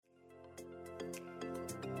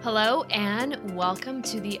Hello, and welcome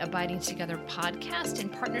to the Abiding Together podcast in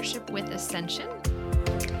partnership with Ascension.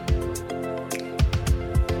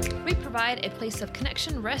 We provide a place of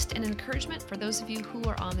connection, rest, and encouragement for those of you who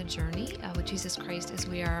are on the journey with Jesus Christ as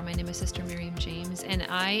we are. My name is Sister Miriam James, and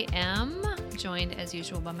I am joined, as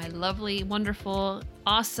usual, by my lovely, wonderful,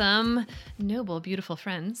 awesome, noble, beautiful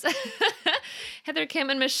friends. Heather, Kim,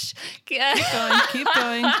 and Mish. Keep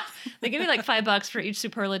going. They give me like $5 for each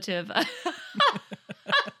superlative.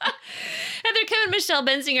 Heather, Kim, and Michelle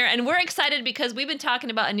Benzinger, and we're excited because we've been talking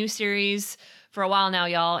about a new series for a while now,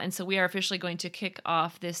 y'all, and so we are officially going to kick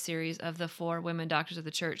off this series of the 4 women doctors of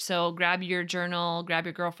the church. So grab your journal, grab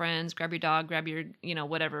your girlfriends, grab your dog, grab your,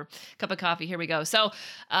 whatever, cup of coffee. Here we go. So,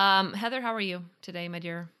 Heather, how are you today, my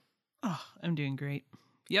dear? Oh, I'm doing great.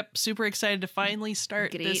 Yep, super excited to finally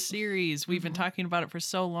start this series. We've been talking about it for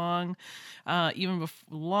so long,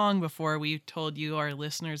 long before we told you, our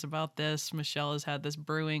listeners, about this. Michelle has had this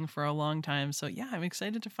brewing for a long time. So yeah, I'm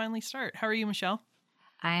excited to finally start. How are you, Michelle?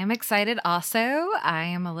 I am excited also. I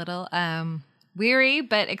am a little weary,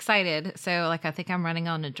 but excited. So I think I'm running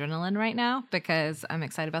on adrenaline right now because I'm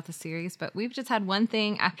excited about the series. But we've just had one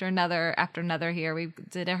thing after another here. We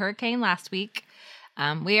did a hurricane last week.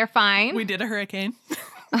 We are fine. We did a hurricane.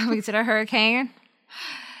 We did a hurricane.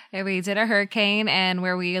 We did a hurricane, and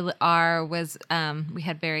where we are was we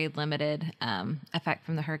had very limited effect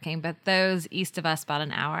from the hurricane. But those east of us, about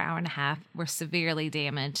an hour and a half, were severely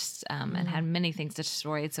damaged and had many things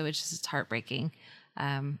destroyed. So it's just heartbreaking.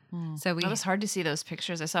 So It was hard to see those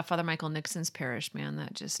pictures. I saw Father Michael Nixon's parish, man.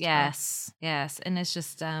 That just yes, and it's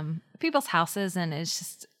just people's houses, and it's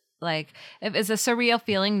just like it's a surreal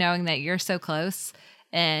feeling knowing that you're so close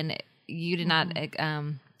and you did not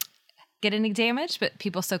get any damage, but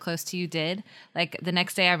people so close to you did. Like the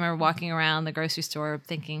next day, I remember walking around the grocery store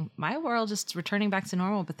thinking, my world just returning back to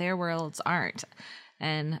normal, but their worlds aren't.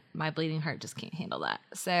 And my bleeding heart just can't handle that.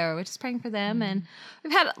 So we're just praying for them. And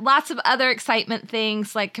we've had lots of other excitement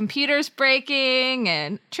things like computers breaking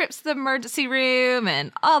and trips to the emergency room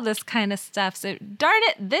and all this kind of stuff. So darn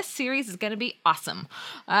it, this series is going to be awesome.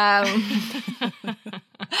 I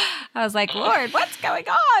was like, Lord, what's going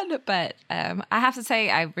on? But I have to say,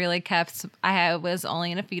 I was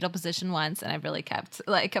only in a fetal position once, and I really kept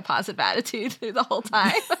like a positive attitude through the whole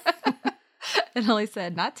time. And only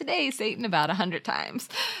said, not today, Satan, about 100 times.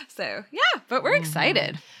 So, yeah, but we're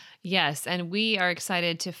excited. Yes, and we are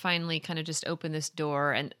excited to finally kind of just open this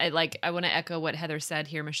door. And I want to echo what Heather said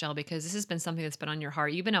here, Michelle, because this has been something that's been on your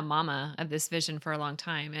heart. You've been a mama of this vision for a long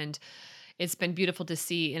time, and it's been beautiful to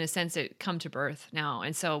see, in a sense, it come to birth now.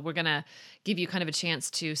 And so we're going to give you kind of a chance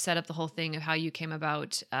to set up the whole thing of how you came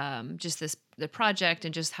about the project,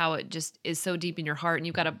 and just how it just is so deep in your heart. And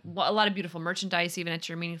you've got a lot of beautiful merchandise, even at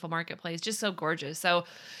your Meaningful Marketplace, just so gorgeous. So,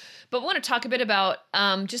 but we want to talk a bit about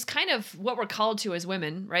just kind of what we're called to as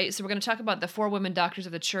women, right? So we're going to talk about the 4 women doctors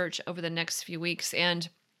of the church over the next few weeks. And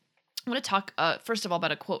I want to talk, first of all,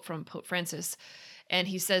 about a quote from Pope Francis. And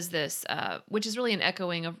he says this, which is really an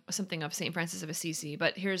echoing of something of St. Francis of Assisi.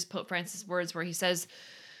 But here's Pope Francis' words where he says,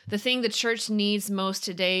 "The thing the church needs most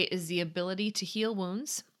today is the ability to heal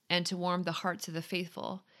wounds and to warm the hearts of the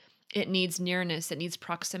faithful. It needs nearness. It needs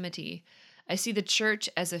proximity. I see the church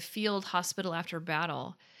as a field hospital after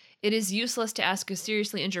battle. It is useless to ask a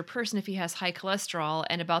seriously injured person if he has high cholesterol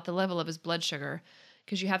and about the level of his blood sugar,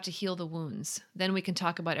 because you have to heal the wounds. Then we can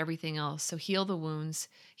talk about everything else. So heal the wounds,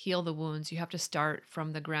 heal the wounds. You have to start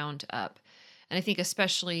from the ground up." And I think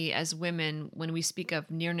especially as women, when we speak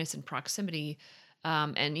of nearness and proximity,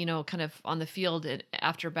 and, kind of on the field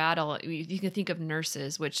after battle, you can think of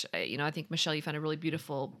nurses, which, I think, Michelle, you found a really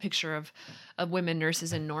beautiful picture of women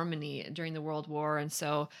nurses in Normandy during the World War. And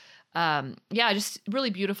so, just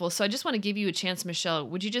really beautiful. So I just want to give you a chance, Michelle.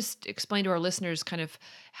 Would you just explain to our listeners kind of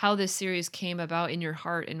how this series came about in your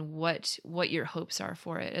heart and what your hopes are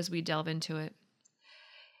for it as we delve into it?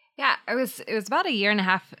 Yeah, it was about a year and a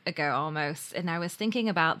half ago almost, and I was thinking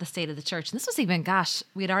about the state of the church. And this was even,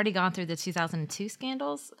 we'd already gone through the 2002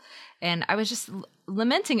 scandals, and I was just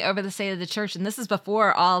lamenting over the state of the church. And this is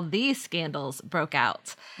before all these scandals broke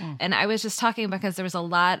out. And I was just talking because there was a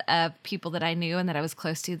lot of people that I knew and that I was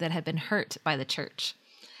close to that had been hurt by the church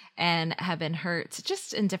and have been hurt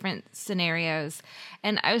just in different scenarios.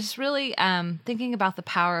 And I was really thinking about the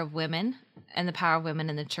power of women and the power of women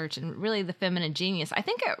in the church, and really the feminine genius. I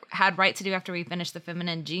think it had right to do after we finished the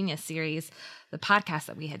Feminine Genius series, the podcast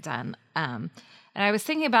that we had done. And I was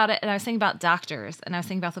thinking about it, and I was thinking about doctors, and I was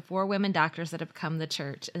thinking about the 4 women doctors that have become the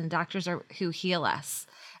church, and the doctors who heal us,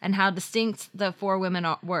 and how distinct the 4 women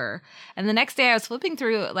were. And the next day I was flipping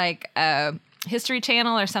through History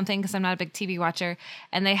Channel or something, because I'm not a big TV watcher,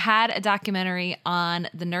 and they had a documentary on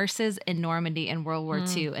the nurses in Normandy in World War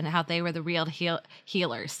II and how they were the real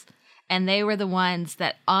healers. And they were the ones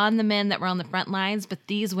that on the men that were on the front lines, but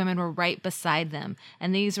these women were right beside them.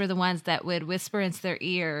 And these were the ones that would whisper into their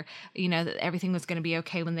ear, that everything was going to be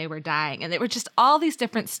okay when they were dying. And they were just all these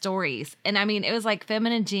different stories. And I mean, it was like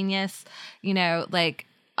feminine genius, like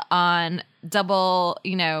on double,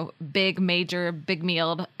 big, major, big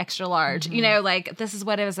meal, extra large, like this is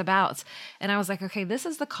what it was about. And I was like, okay, this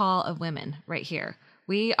is the call of women right here.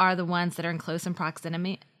 We are the ones that are in close and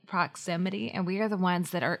proximity, and we are the ones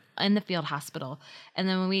that are in the field hospital, and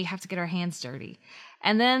then we have to get our hands dirty.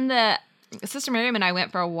 And then the Sister Miriam and I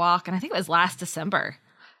went for a walk, and I think it was last December,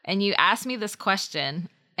 and you asked me this question,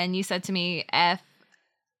 and you said to me,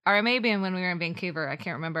 or it may have been when we were in Vancouver, I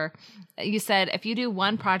can't remember. You said, if you do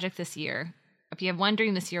one project this year, if you have one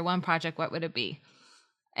dream this year, one project, what would it be?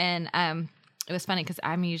 And it was funny because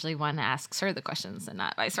I'm usually one that asks her the questions and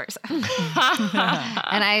not vice versa.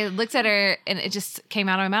 And I looked at her and it just came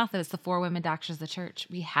out of my mouth that it's the 4 women doctors of the church.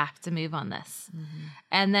 We have to move on this. Mm-hmm.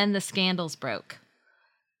 And then the scandals broke.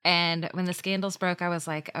 And when the scandals broke, I was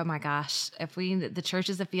like, oh my gosh, the church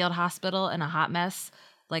is a field hospital and a hot mess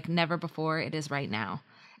like never before, it is right now.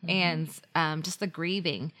 Mm-hmm. And just the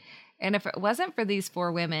grieving. And if it wasn't for these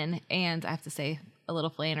 4 women, and I have to say, a little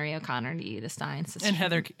Flannery O'Connor to you to Stein. Sister. And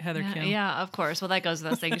Heather Kim. Yeah, of course. Well, that goes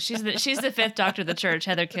without saying. She's the 5th doctor of the church,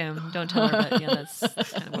 Heather Kim. Don't tell her, but yeah,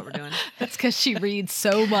 that's kind of what we're doing. That's because she reads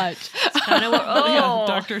so much. It's kind of yeah,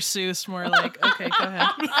 Dr. Seuss, more like, okay, go ahead.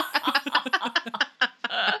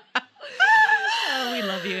 We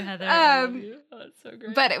love you, Heather. I love you. Oh, it's so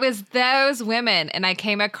great. But it was those women, and I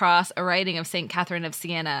came across a writing of St. Catherine of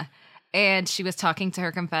Siena, and she was talking to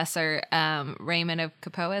her confessor, Raymond of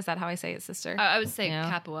Capua. Is that how I say it, sister? I would say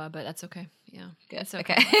Capua, but that's okay. Yeah. Good. It's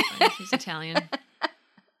okay. She's Italian.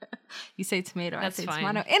 You say tomato, that's I say fine.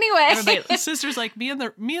 tomato. Anyway. The sister's like, me and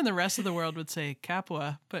the rest of the world would say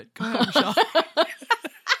Capua, but go ahead, Michelle.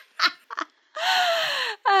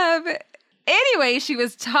 Anyway, she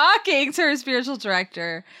was talking to her spiritual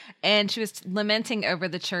director, and she was lamenting over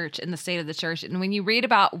the church and the state of the church. And when you read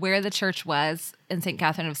about where the church was in St.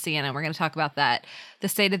 Catherine of Siena, we're going to talk about that, the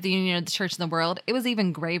state of the union of the church in the world, it was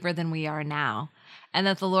even graver than we are now. And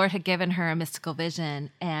that the Lord had given her a mystical vision.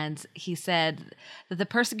 And he said that the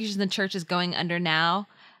persecution the church is going under now,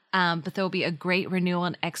 but there will be a great renewal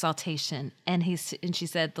and exaltation. And she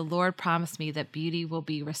said, the Lord promised me that beauty will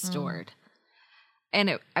be restored.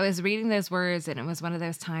 And I was reading those words, and it was one of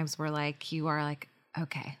those times where, like, you are like,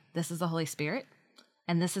 okay, this is the Holy Spirit,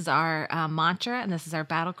 and this is our mantra, and this is our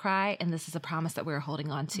battle cry, and this is a promise that we're holding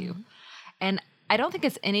on to. Mm-hmm. And I don't think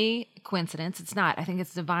it's any coincidence. It's not. I think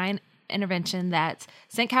it's divine intervention that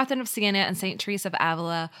St. Catherine of Siena and St. Teresa of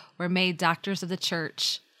Avila were made doctors of the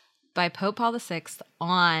church by Pope Paul VI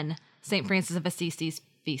on St. Francis of Assisi's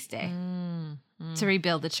feast day. To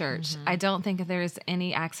rebuild the church. Mm-hmm. I don't think there's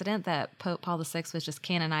any accident that Pope Paul VI was just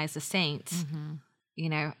canonized a saint,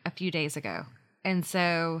 a few days ago. And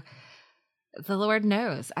so the Lord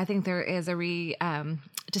knows. I think there is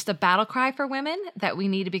just a battle cry for women that we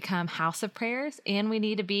need to become house of prayers, and we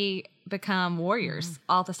need to become warriors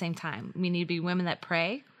all at the same time. We need to be women that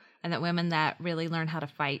pray, and that women that really learn how to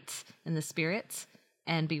fight in the spirit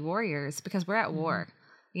and be warriors, because we're at war,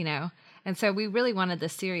 And so we really wanted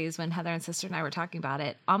this series, when Heather and Sister and I were talking about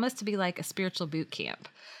it, almost to be like a spiritual boot camp,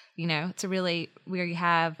 to really, where you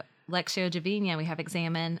have Lectio Divina, we have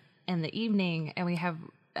Examine in the evening, and we have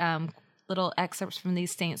little excerpts from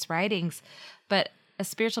these saints' writings, but a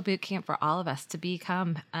spiritual boot camp for all of us to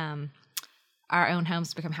become our own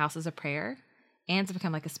homes, to become houses of prayer, and to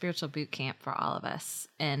become like a spiritual boot camp for all of us.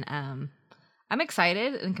 And I'm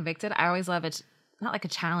excited and convicted. I always love it. Not like a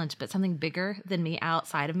challenge, but something bigger than me,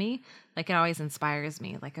 outside of me. Like, it always inspires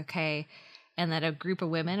me. Like, okay, and that a group of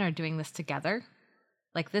women are doing this together.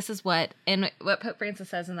 Like, this is what Pope Francis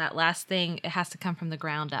says in that last thing, it has to come from the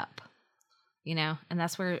ground up, and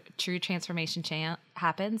that's where true transformation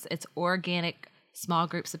happens. It's organic, small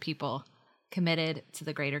groups of people committed to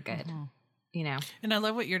the greater good. And I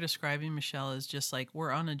love what you're describing, Michelle, is just like,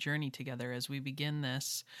 we're on a journey together as we begin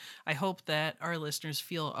this. I hope that our listeners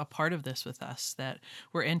feel a part of this with us, that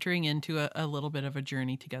we're entering into a little bit of a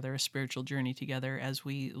journey together, a spiritual journey together, as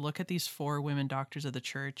we look at these 4 women doctors of the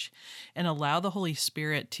church and allow the Holy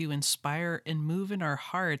Spirit to inspire and move in our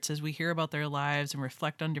hearts as we hear about their lives and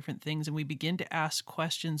reflect on different things, and we begin to ask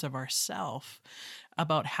questions of ourselves.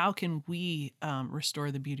 about how can we restore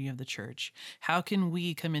the beauty of the church? How can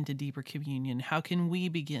we come into deeper communion? How can we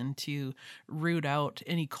begin to root out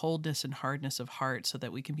any coldness and hardness of heart so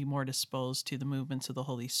that we can be more disposed to the movements of the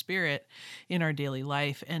Holy Spirit in our daily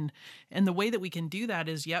life? And the way that we can do that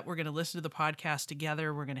is, we're going to listen to the podcast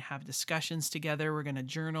together. We're going to have discussions together. We're going to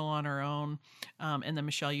journal on our own. And then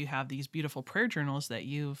Michelle, you have these beautiful prayer journals that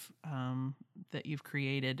you've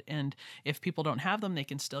created. And if people don't have them, they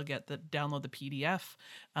can still download the PDF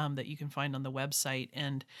that you can find on the website.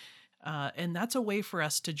 And that's a way for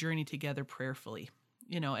us to journey together prayerfully.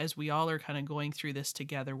 As we all are kind of going through this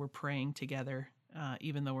together, we're praying together,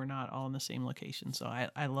 even though we're not all in the same location. So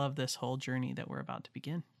I love this whole journey that we're about to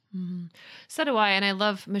begin. Mm-hmm. So do I. And I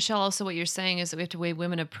love, Michelle, also what you're saying is that we have to weigh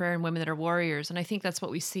women of prayer and women that are warriors. And I think that's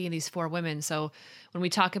what we see in these 4 women. So when we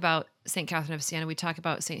talk about St. Catherine of Siena, we talk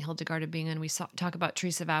about St. Hildegard of Bingen, we talk about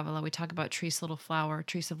Teresa of Avila, we talk about Teresa Little Flower,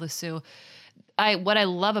 Teresa of Lisieux. One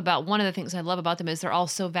of the things I love about them is they're all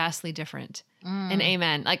so vastly different. And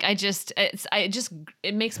amen. Like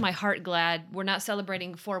it makes my heart glad. We're not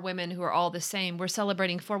celebrating 4 women who are all the same. We're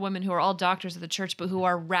celebrating 4 women who are all doctors of the church, but who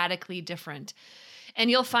are radically different. And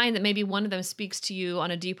you'll find that maybe one of them speaks to you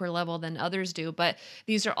on a deeper level than others do. But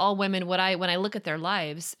these are all women. When I look at their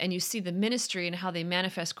lives and you see the ministry and how they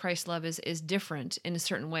manifest Christ's love is different in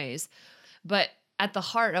certain ways. But at the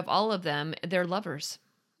heart of all of them, they're lovers.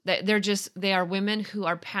 They are women who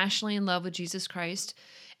are passionately in love with Jesus Christ.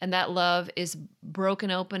 And that love is broken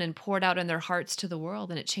open and poured out in their hearts to the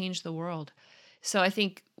world. And it changed the world. So I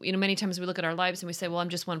think, many times we look at our lives and we say, well, I'm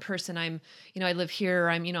just one person. I live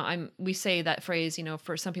here. We say that phrase,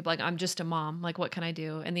 for some people, like, I'm just a mom. Like, what can I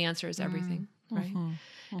do? And the answer is everything, right? Mm-hmm.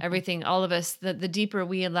 Mm-hmm. Everything. All of us, the deeper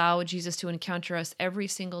we allow Jesus to encounter us every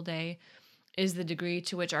single day is the degree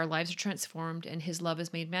to which our lives are transformed and his love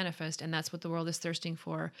is made manifest. And that's what the world is thirsting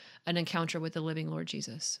for, an encounter with the living Lord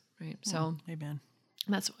Jesus, right? So, amen.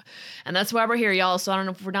 That's why we're here, y'all. So I don't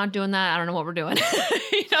know if we're not doing that. I don't know what we're doing.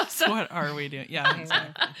 What are we doing? Yeah.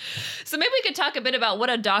 Exactly. So maybe we could talk a bit about what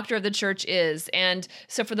a doctor of the church is. And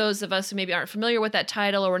so for those of us who maybe aren't familiar with that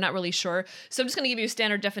title or we're not really sure, so I'm just going to give you a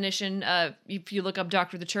standard definition. If you look up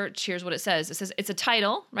doctor of the church, here's what it says. It says it's a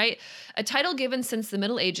title, right? A title given since the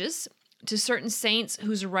Middle Ages to certain saints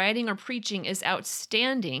whose writing or preaching is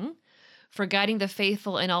outstanding for guiding the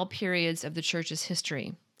faithful in all periods of the church's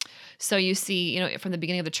history. So you see, from the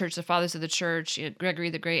beginning of the church, the fathers of the church, Gregory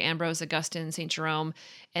the Great, Ambrose, Augustine, St. Jerome,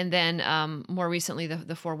 and then more recently,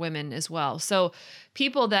 the 4 women as well. So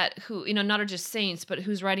people who not are just saints, but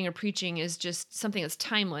whose writing or preaching is just something that's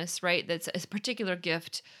timeless, right? That's a particular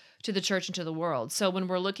gift to the church and to the world. So when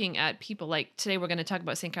we're looking at people like today, we're going to talk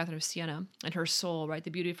about St. Catherine of Siena and her soul, right?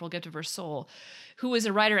 The beautiful gift of her soul, who was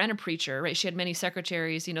a writer and a preacher, right? She had many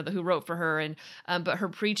secretaries, who wrote for her, and but her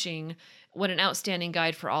preaching, what an outstanding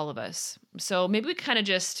guide for all of us. So maybe we kind of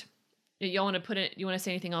just, you want to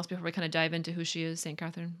say anything else before we kind of dive into who she is, St.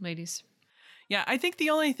 Catherine, ladies? Yeah, I think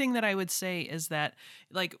the only thing that I would say is that,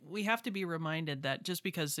 we have to be reminded that just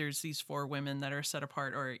because there's these 4 women that are set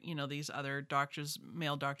apart, or, these other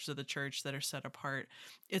male doctors of the church that are set apart,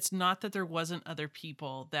 it's not that there wasn't other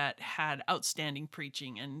people that had outstanding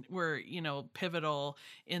preaching and were, pivotal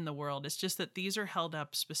in the world. It's just that these are held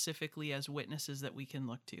up specifically as witnesses that we can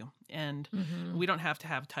look to. And we don't have to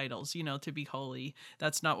have titles, to be holy.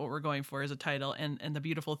 That's not what we're going for as a title. And the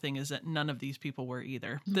beautiful thing is that none of these people were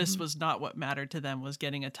either. Mm-hmm. This was not what mattered to them, was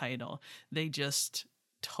getting a title. They just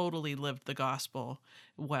totally lived the gospel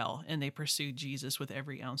well, and they pursued Jesus with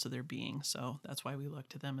every ounce of their being. So that's why we look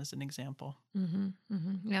to them as an example. Mm-hmm,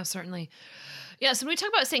 mm-hmm. Yeah, certainly. Yeah, so when we talk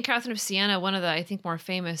about St. Catherine of Siena, one of the, I think, more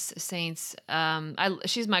famous saints,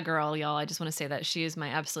 she's my girl, y'all. I just want to say that she is my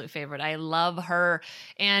absolute favorite. I love her.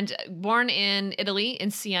 And born in Italy,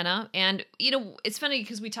 in Siena. And, it's funny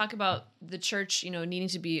because we talk about the church, needing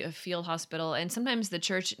to be a field hospital. And sometimes the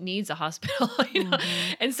church needs a hospital, Mm-hmm.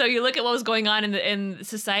 And so you look at what was going on in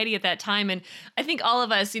society at that time. And I think all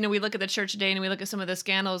of us, we look at the church today and we look at some of the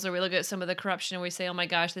scandals, or we look at some of the corruption, and we say, oh my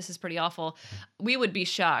gosh, this is pretty awful. We would be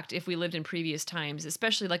shocked if we lived in previous times,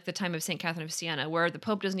 especially like the time of St. Catherine of Siena, where the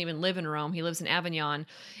Pope doesn't even live in Rome. He lives in Avignon.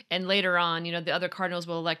 And later on, the other cardinals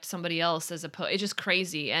will elect somebody else as a Pope. It's just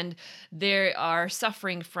crazy. And they are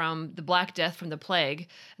suffering from the Black Death, from the plague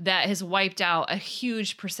that has wiped out a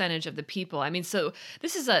huge percentage of the people. I mean, so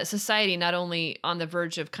this is a society not only on the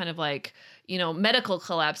verge of kind of like, medical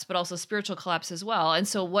collapse, but also spiritual collapse as well. And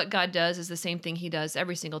so what God does is the same thing he does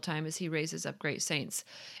every single time, is he raises up great saints.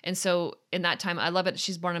 And so in that time, I love it.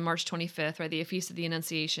 She's born on March 25th, right? The Feast of the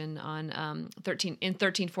Annunciation in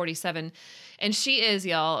 1347. And she is,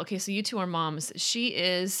 y'all, okay, so you two are moms. She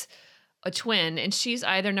is a twin, and she's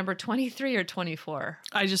either number 23 or 24.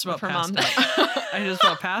 I just about her passed mom. out. I just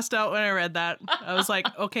about passed out when I read that. I was like,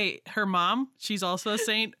 okay, her mom, she's also a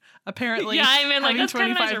saint, apparently. Yeah, I mean, like, having that's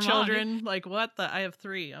kinda 25 nice, her mom. children. Like, what the? I have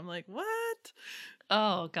 3. I'm like, what?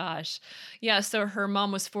 Oh gosh. Yeah, so her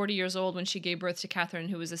mom was 40 years old when she gave birth to Catherine,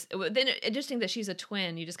 who was then interesting that she's a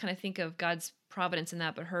twin. You just kind of think of God's providence in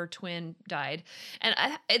that, but her twin died. And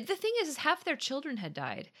the thing is half their children had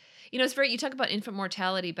died. You know, you talk about infant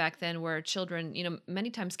mortality back then where children, you know, many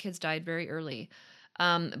times kids died very early.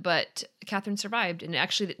 But Catherine survived, and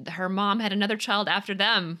actually her mom had another child after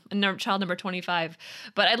them, child number 25.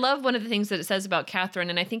 But I love one of the things that it says about Catherine,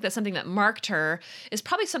 and I think that's something that marked her, is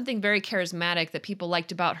probably something very charismatic that people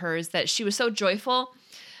liked about her, is that she was so joyful.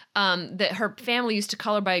 That her family used to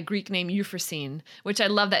call her by a Greek name, Euphrosyne, which I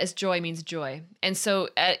love, that as joy means joy. And so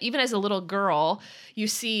even as a little girl, you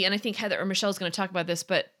see, and I think Heather or Michelle is going to talk about this,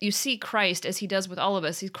 but you see Christ as he does with all of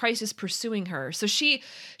us. Christ is pursuing her. So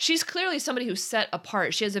she's clearly somebody who's set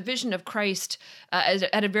apart. She has a vision of Christ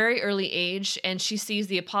at a very early age, and she sees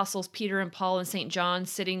the apostles Peter and Paul and St. John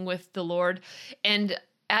sitting with the Lord. And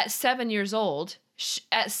at 7 years old,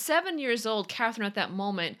 Catherine at that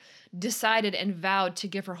moment decided and vowed to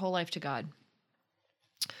give her whole life to God.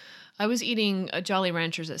 I was eating Jolly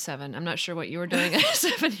Ranchers at 7. I'm not sure what you were doing at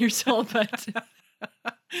 7 years old, but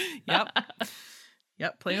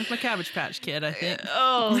Yep, playing with my Cabbage Patch Kid, I think.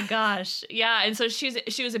 Oh gosh. Yeah, and so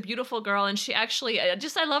she was a beautiful girl, and she actually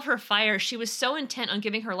I love her fire. She was so intent on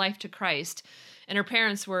giving her life to Christ, and her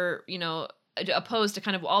parents were, you know, opposed to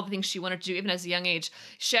kind of all the things she wanted to do, even as a young age.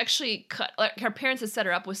 She actually her parents had set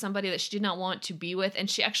her up with somebody that she did not want to be with, and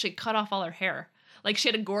she actually cut off all her hair. Like, she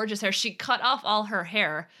had a gorgeous hair. She cut off all her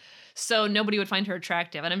hair so nobody would find her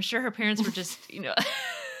attractive. And I'm sure her parents were just, you know,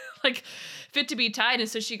 like fit to be tied. And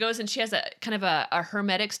so she goes and she has a kind of a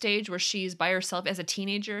hermetic stage where she's by herself as a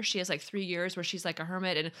teenager. She has like 3 years where she's like a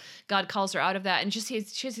hermit, and God calls her out of that. And she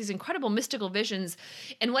has these incredible mystical visions.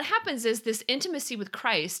 And what happens is this intimacy with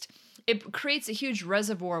Christ, it creates a huge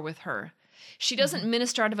reservoir with her. She doesn't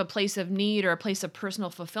minister out of a place of need or a place of personal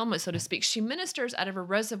fulfillment, so to speak. She ministers out of a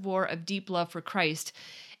reservoir of deep love for Christ.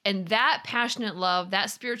 And that passionate love, that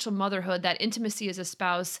spiritual motherhood, that intimacy as a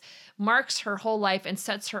spouse marks her whole life and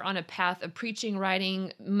sets her on a path of preaching,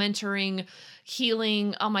 writing, mentoring,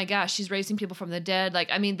 healing. Oh my gosh, she's raising people from the dead. Like,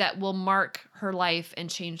 I mean, that will mark her life and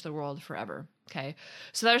change the world forever. Okay.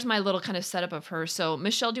 So there's my little kind of setup of her. So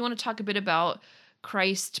Michelle, do you want to talk a bit about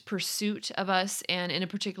Christ's pursuit of us, and in a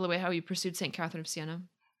particular way, how he pursued St. Catherine of Siena?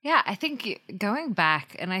 Yeah, I think going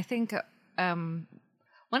back, and I think one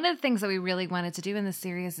of the things that we really wanted to do in this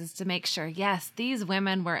series is to make sure, yes, these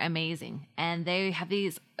women were amazing, and they have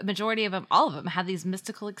these, majority of them, all of them have these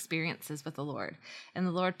mystical experiences with the Lord, and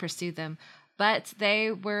the Lord pursued them, but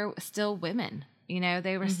they were still women. You know,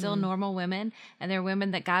 they were still normal women, and they're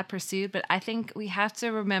women that God pursued. But I think we have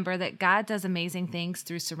to remember that God does amazing things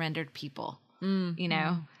through surrendered people. You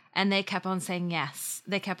know, and they kept on saying yes.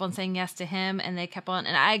 They kept on saying yes to him, and they kept on.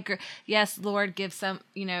 And I agree. Yes, Lord gives some,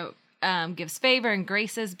 you know, gives favor and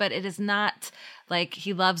graces, but it is not like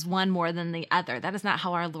he loves one more than the other. That is not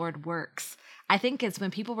how our Lord works. I think it's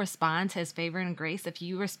when people respond to his favor and grace. If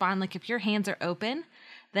you respond, like if your hands are open,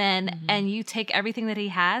 then and you take everything that he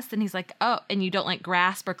has, then he's like, oh, and you don't like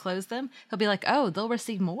grasp or close them, he'll be like, oh, they'll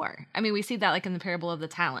receive more. I mean, we see that like in the parable of the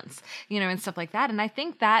talents, you know, and stuff like that. And I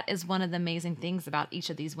think that is one of the amazing things about each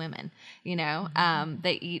of these women, you know,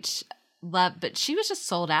 they each love, but she was just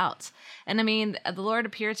sold out. And I mean, the Lord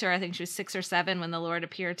appeared to her, I think she was 6 or 7 when the Lord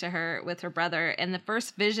appeared to her with her brother. And the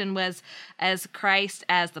first vision was as Christ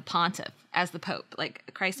as the pontiff, as the Pope.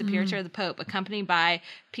 Like Christ appeared to her, the Pope, accompanied by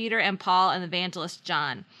Peter and Paul and the evangelist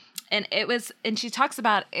John. And she talks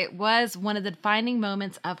about it was one of the defining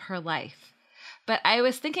moments of her life. But I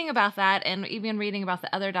was thinking about that, and even reading about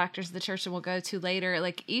the other doctors of the church that we'll go to later,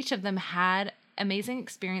 like each of them had amazing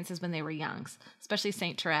experiences when they were young, especially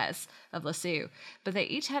Saint Therese of Lisieux. But they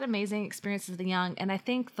each had amazing experiences as the young. And I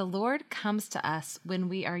think the Lord comes to us when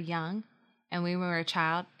we are young and when we were a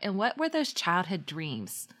child. And what were those childhood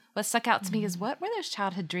dreams? What stuck out to me is, what were those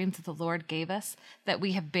childhood dreams that the Lord gave us that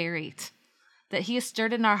we have buried, that he has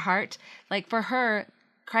stirred in our heart? Like for her,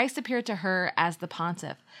 Christ appeared to her as the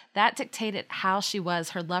pontiff. That dictated how she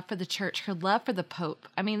was, her love for the church, her love for the Pope.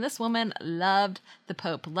 I mean, this woman loved the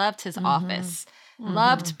Pope, loved his office,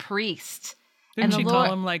 loved priest. Didn't she call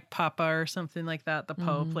him like Papa or something like that, the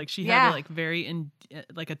Pope? Like she had like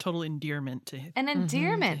like a total endearment to him. An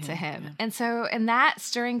endearment to him. Yeah. And so, and that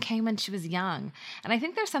stirring came when she was young. And I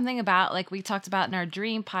think there's something about, like we talked about in our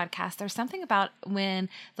Dream podcast, there's something about when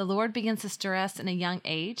the Lord begins to stir us in a young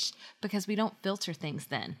age, because we don't filter things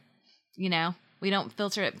then, you know? We don't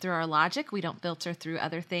filter it through our logic. We don't filter through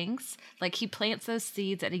other things. Like he plants those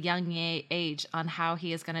seeds at a young age on how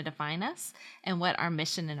he is going to define us and what our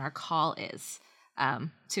mission and our call is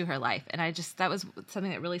to her life. And that was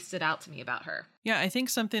something that really stood out to me about her. Yeah, I think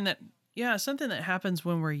something that happens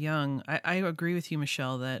when we're young. I agree with you,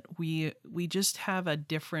 Michelle, that we just have a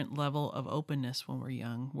different level of openness when we're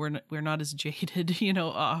young. We're not as jaded,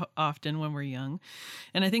 often when we're young.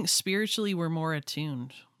 And I think spiritually we're more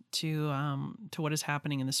attuned to what is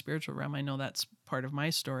happening in the spiritual realm. I know that's part of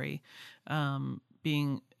my story,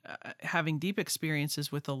 having deep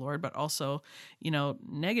experiences with the Lord, but also,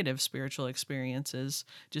 negative spiritual experiences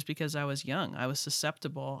just because I was young. I was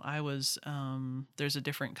susceptible. There's a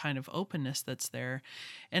different kind of openness that's there.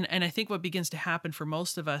 And I think what begins to happen for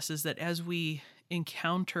most of us is that as we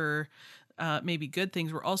encounter maybe good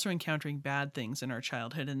things, we're also encountering bad things in our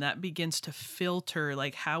childhood. And that begins to filter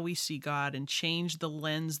like how we see God and change the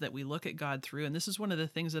lens that we look at God through. And this is one of the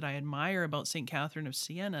things that I admire about St. Catherine of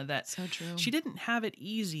Siena, that so true. She didn't have it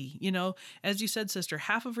easy. As you said, sister,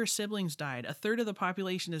 half of her siblings died. A third of the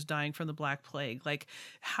population is dying from the Black Plague. Like,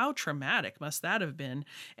 how traumatic must that have been?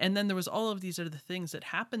 And then there was all of these other things that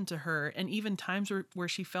happened to her. And even times where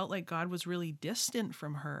she felt like God was really distant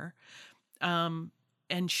from her.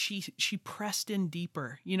 And she pressed in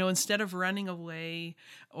deeper, instead of running away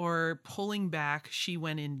or pulling back, she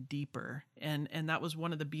went in deeper. And that was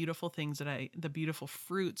one of the beautiful things the beautiful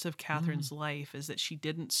fruits of Catherine's life, is that she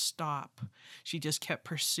didn't stop. She just kept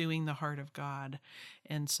pursuing the heart of God.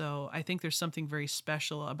 And so I think there's something very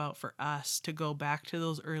special about for us to go back to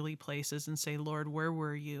those early places and say, Lord, where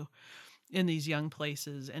were you in these young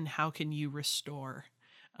places? And how can you restore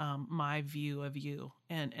my view of you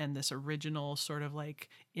and this original sort of like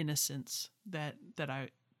innocence that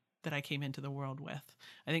I came into the world with?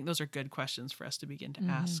 I think those are good questions for us to begin to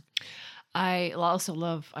ask. I also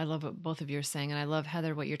love what both of you are saying. And I love,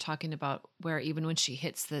 Heather, what you're talking about, where even when she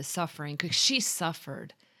hits the suffering, because she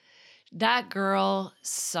suffered. That girl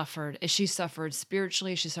suffered. She suffered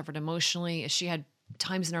spiritually. She suffered emotionally. She had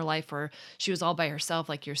times in her life where she was all by herself,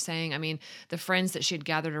 like you're saying. I mean, the friends that she had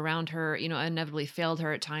gathered around her, inevitably failed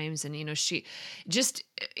her at times. And, she just,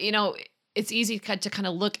 it's easy to kind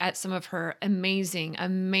of look at some of her amazing,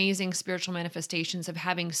 amazing spiritual manifestations of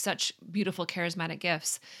having such beautiful, charismatic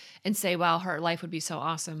gifts and say, wow, her life would be so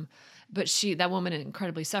awesome. But that woman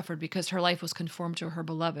incredibly suffered because her life was conformed to her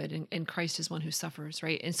beloved, and Christ is one who suffers,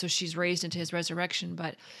 right? And so she's raised into his resurrection,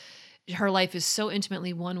 but her life is so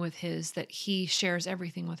intimately one with his that he shares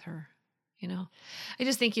everything with her. I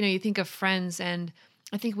just think, you think of friends, and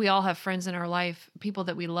I think we all have friends in our life, people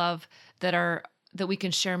that we love that we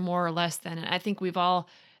can share more or less than. And I think we've all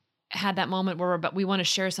had that moment where we want to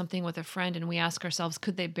share something with a friend and we ask ourselves,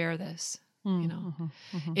 could they bear this?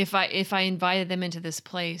 If I invited them into this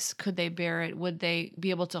place, could they bear it? Would they be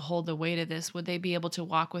able to hold the weight of this? Would they be able to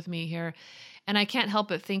walk with me here? And I can't help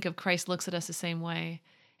but think of Christ looks at us the same way,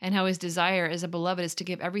 and how his desire as a beloved is to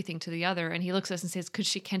give everything to the other. And he looks at us and says,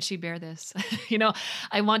 can she bear this?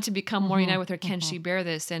 I want to become more united with her. Can she bear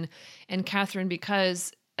this? And Catherine,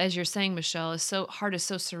 because as you're saying, Michelle, heart is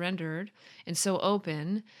so surrendered and so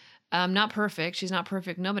open, not perfect. She's not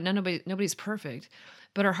perfect. No, but nobody's perfect.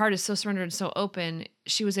 But her heart is so surrendered and so open.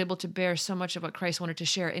 She was able to bear so much of what Christ wanted to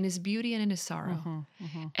share in his beauty and in his sorrow.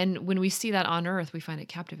 And when we see that on earth, we find it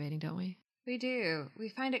captivating, don't we? We do. We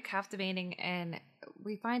find it captivating, and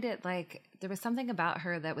we find it like there was something about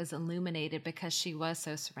her that was illuminated because she was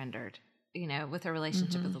so surrendered, with her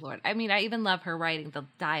relationship with the Lord. I mean, I even love her writing the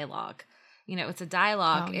dialogue. It's a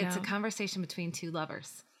dialogue. It's a conversation between two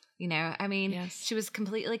lovers. I mean, yes. She was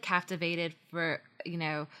completely captivated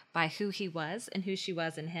by who he was and who she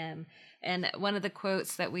was in him. And one of the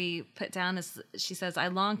quotes that we put down is, she says, I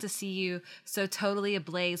long to see you so totally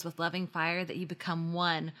ablaze with loving fire that you become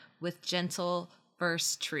one with gentle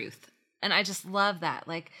first truth. And I just love that.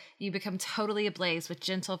 Like, you become totally ablaze with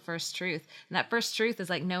gentle first truth. And that first truth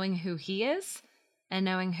is like knowing who he is and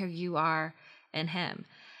knowing who you are in him.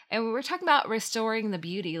 And we were talking about restoring the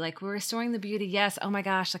beauty, like we're restoring the beauty. Yes. Oh my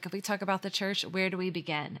gosh. Like if we talk about the church, where do we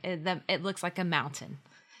begin? It looks like a mountain.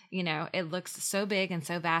 It looks so big and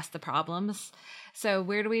so vast, the problems. So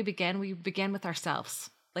where do we begin? We begin with ourselves.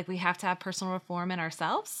 Like we have to have personal reform in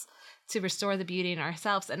ourselves to restore the beauty in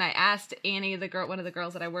ourselves. And I asked Annie, one of the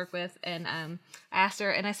girls that I work with, and I asked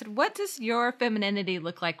her, and I said, what does your femininity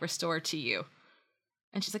look like restored to you?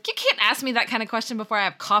 And she's like, you can't ask me that kind of question before I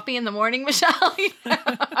have coffee in the morning, Michelle.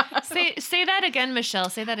 Say that again, Michelle.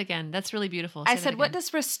 Say that again. That's really beautiful. I said, what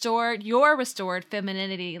does your restored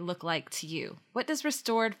femininity look like to you? What does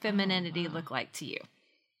restored femininity look like to you?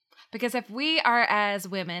 Because if we are as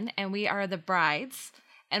women and we are the brides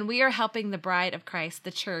and we are helping the bride of Christ,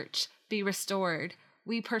 the church, be restored,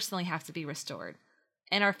 we personally have to be restored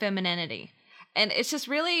in our femininity. And it's just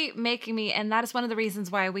really making me, and that is one of the reasons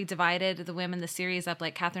why we divided the women, the series up,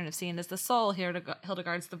 like Catherine of Siena is the soul,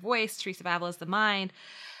 Hildegard's the voice, Teresa of Avila is the mind,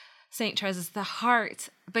 St. Therese is the heart,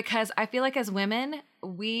 because I feel like as women,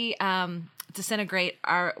 we disintegrate,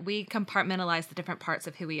 we compartmentalize the different parts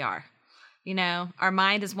of who we are. You know, our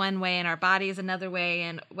mind is one way and our body is another way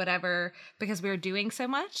and whatever, because we're doing so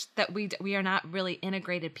much that we are not really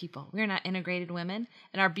integrated people. We're not integrated women,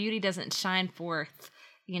 and our beauty doesn't shine forth,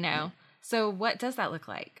 you know. So what does that look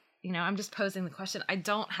like? You know, I'm just posing the question. I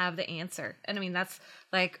don't have the answer. And I mean, that's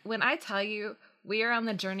like, when I tell you we are on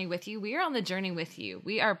the journey with you, we are on the journey with you.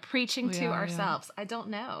 We are preaching to ourselves. Yeah. I don't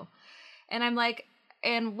know. And I'm like,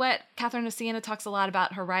 and what Catherine of Siena talks a lot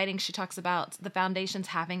about her writing, she talks about the foundations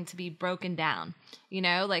having to be broken down. You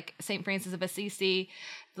know, like St. Francis of Assisi,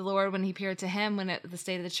 the Lord, when he appeared to him, when at the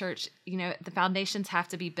state of the church, you know, the foundations have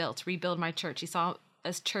to be built, rebuild my church. He saw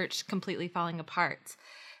a church completely falling apart.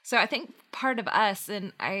 So I think part of us,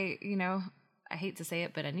 and I hate to say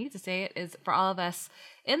it, but I need to say it, is for all of us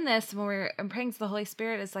in this, when we're praying to the Holy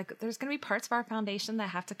Spirit, is like, there's going to be parts of our foundation that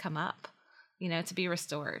have to come up, you know, to be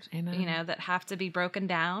restored. Amen. You know, that have to be broken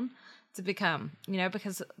down to become, you know,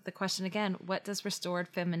 because the question again, what does restored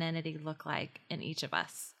femininity look like in each of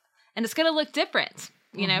us? And it's going to look different,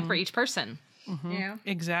 you know, for each person. Mm-hmm. Yeah.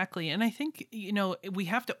 Exactly. And I think, you know, we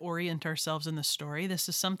have to orient ourselves in the story. This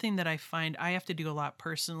is something that I find I have to do a lot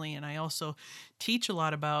personally. And I also teach a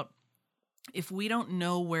lot about, if we don't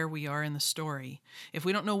know where we are in the story, if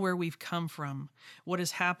we don't know where we've come from, what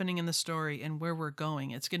is happening in the story and where we're going,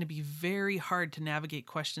 it's going to be very hard to navigate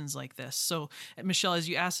questions like this. So, Michelle, as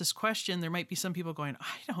you ask this question, there might be some people going,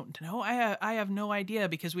 I don't know. I have no idea,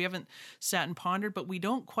 because we haven't sat and pondered, but we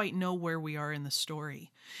don't quite know where we are in the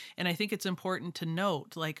story. And I think it's important to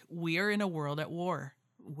note, like, we are in a world at war.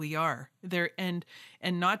 We are there, and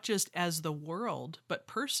not just as the world, but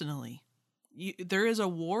personally. There is a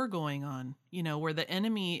war going on, you know, where the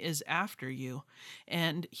enemy is after you,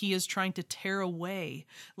 and he is trying to tear away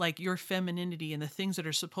like your femininity and the things that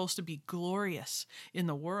are supposed to be glorious in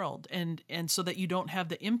the world, and so that you don't have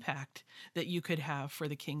the impact that you could have for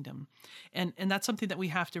the kingdom. And that's something that we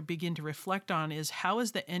have to begin to reflect on, is how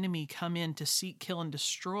has the enemy come in to seek, kill, and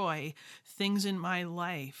destroy things in my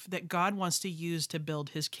life that God wants to use to build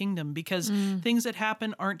his kingdom? Because things that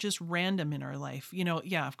happen aren't just random in our life. You know,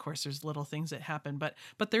 yeah, of course there's little things that happen,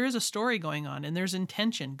 but there is a story going on, and there's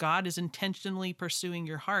intention. God is intentionally pursuing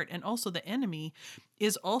your heart. And also the enemy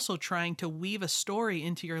is also trying to weave a story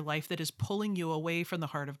into your life that is pulling you away from the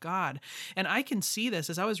heart of God. And I can see this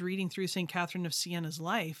as I was reading through St. Catherine of Siena's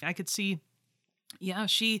life. I could see, yeah,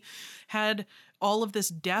 she had all of this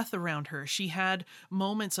death around her. She had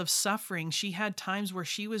moments of suffering. She had times where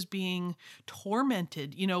she was being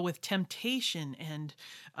tormented, you know, with temptation and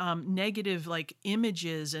negative like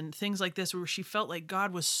images and things like this, where she felt like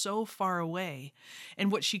God was so far away.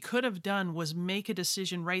 And what she could have done was make a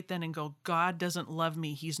decision right then and go, God doesn't love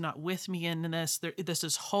me. He's not with me in this. This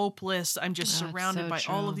is hopeless. I'm just surrounded by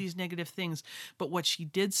all of these negative things. But what she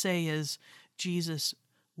did say is, Jesus,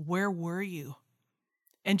 where were you?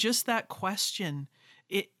 And just that question,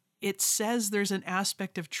 it says there's an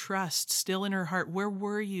aspect of trust still in her heart. Where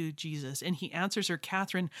were you, Jesus? And he answers her,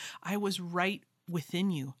 Catherine, I was right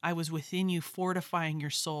within you. I was within you, fortifying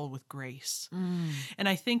your soul with grace. And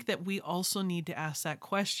I think that we also need to ask that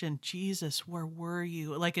question, Jesus, where were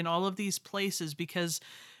you? Like in all of these places, because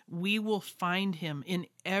we will find him in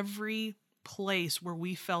every place where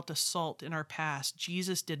we felt assault in our past.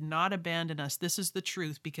 Jesus did not abandon us. This is the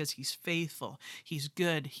truth, because he's faithful, he's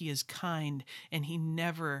good, he is kind, and he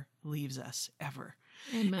never leaves us ever.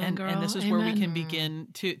 Amen, and this is where we can begin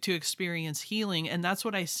to experience healing. And that's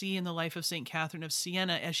what I see in the life of St. Catherine of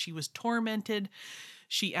Siena. As she was tormented,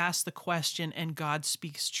 she asked the question, and God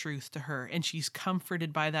speaks truth to her, and she's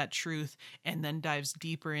comforted by that truth, and then dives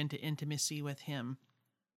deeper into intimacy with him.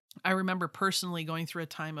 I remember personally going through a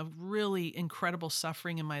time of really incredible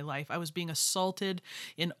suffering in my life. I was being assaulted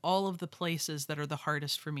in all of the places that are the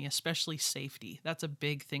hardest for me, especially safety. That's a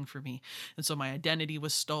big thing for me. And so my identity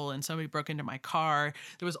was stolen. Somebody broke into my car.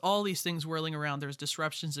 There was all these things whirling around. There was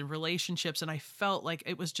disruptions in relationships, and I felt like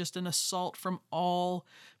it was just an assault from all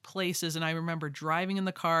places. And I remember driving in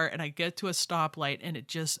the car, and I get to a stoplight, and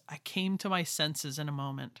I came to my senses in a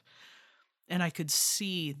moment, and I could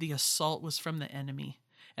see the assault was from the enemy.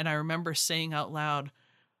 And I remember saying out loud,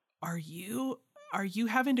 are you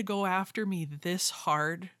having to go after me this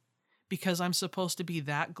hard because I'm supposed to be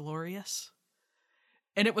that glorious?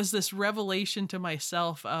 And it was this revelation to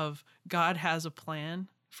myself of God has a plan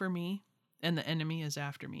for me, and the enemy is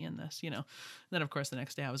after me in this, Then, of course, the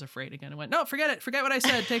next day I was afraid again. I went, no, forget it. Forget what I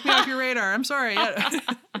said. Take me off your radar. I'm sorry.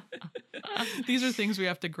 These are things we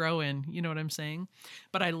have to grow in. You know what I'm saying?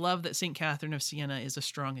 But I love that St. Catherine of Siena is a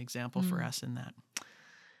strong example for us in that.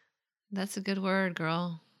 That's a good word,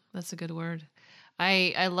 girl. That's a good word.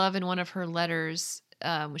 I love in one of her letters,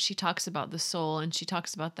 she talks about the soul, and she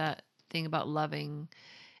talks about that thing about loving.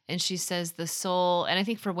 And she says the soul, and I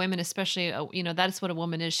think for women especially, that's what a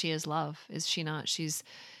woman is. She is love, is she not? She's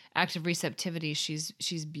active receptivity. She's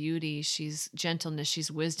beauty. She's gentleness.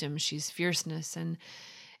 She's wisdom. She's fierceness.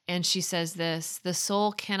 And she says this: the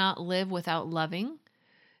soul cannot live without loving,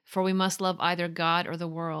 for we must love either God or the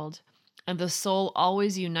world. And the soul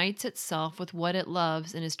always unites itself with what it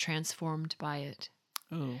loves and is transformed by it.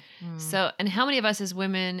 Oh. So, and how many of us as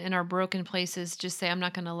women in our broken places just say, I'm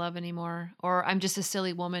not going to love anymore, or I'm just a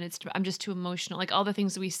silly woman. I'm just too emotional, like all the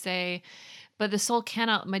things that we say. But the soul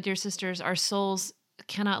cannot, my dear sisters, our souls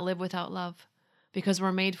cannot live without love because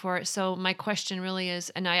we're made for it. So my question really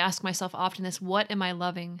is, and I ask myself often this, what am I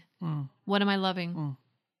loving? What am I loving?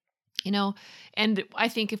 And I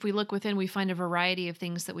think if we look within, we find a variety of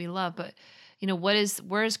things that we love. But,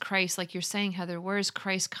 where is Christ, like you're saying, Heather, where is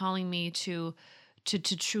Christ calling me to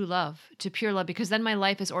true love, to pure love? Because then my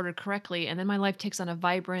life is ordered correctly, and then my life takes on a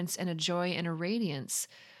vibrance and a joy and a radiance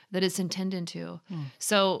that it's intended to.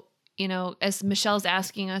 So, as Michelle's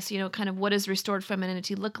asking us, kind of what does restored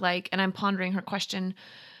femininity look like? And I'm pondering her question.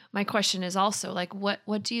 My question is also like,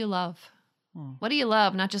 what do you love? What do you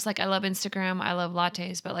love? Not just like, I love Instagram, I love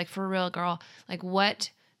lattes, but like for real, girl, like what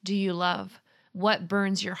do you love? What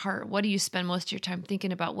burns your heart? What do you spend most of your time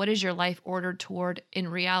thinking about? What is your life ordered toward in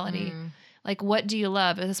reality? Like, what do you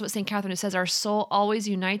love? And that's what St. Catherine says. Our soul always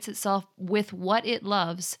unites itself with what it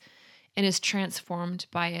loves and is transformed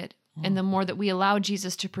by it. And the more that we allow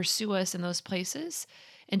Jesus to pursue us in those places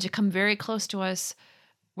and to come very close to us,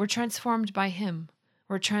 we're transformed by him.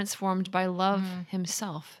 We're transformed by love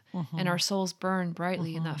himself, and our souls burn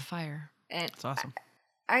brightly in that fire. It's awesome.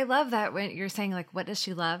 I love that when you're saying, like, what does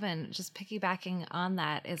she love? And just piggybacking on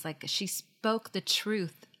that is like, she spoke the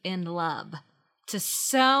truth in love to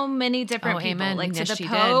so many different people, amen. like yes, to the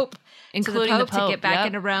Pope, including the Pope to get back yep.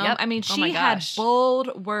 into Rome. Yep. I mean, oh she had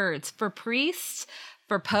bold words for priests,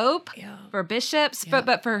 for Pope, for bishops,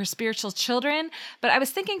 but for her spiritual children. But I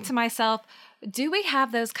was thinking to myself, do we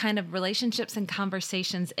have those kind of relationships and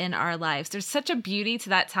conversations in our lives? There's such a beauty to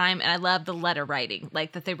that time. And I love the letter writing,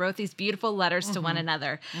 like that they wrote these beautiful letters to one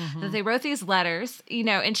another, that they wrote these letters,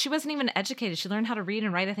 and she wasn't even educated. She learned how to read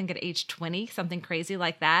and write, I think, at age 20, something crazy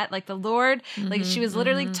like that. Like the Lord, like she was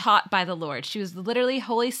literally taught by the Lord. She was literally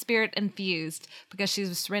Holy Spirit infused because she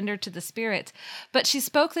was surrendered to the Spirit. But she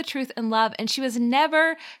spoke the truth in love, and she was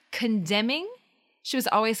never condemning. She was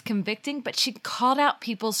always convicting, but she called out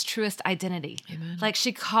people's truest identity. Amen. Like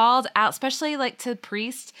she called out, especially like to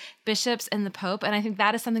priests, bishops, and the Pope. And I think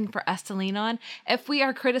that is something for us to lean on. If we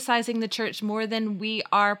are criticizing the church more than we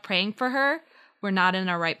are praying for her, we're not in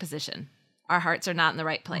our right position. Our hearts are not in the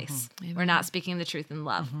right place. We're not speaking the truth in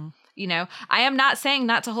love. I am not saying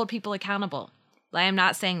not to hold people accountable. I am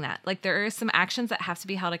not saying that. Like there are some actions that have to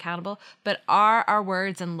be held accountable, but are our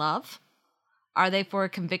words in love? Are they for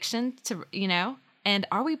conviction to, And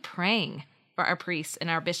are we praying for our priests and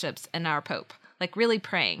our bishops and our Pope? Like really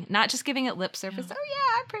praying, not just giving it lip service. Oh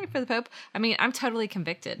yeah, I prayed for the Pope. I mean, I'm totally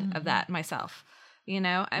convicted of that myself.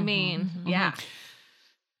 Yeah.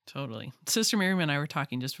 Totally. Sister Miriam and I were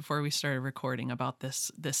talking just before we started recording about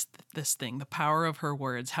this thing, the power of her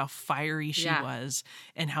words, how fiery she was,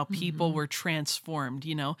 and how people were transformed,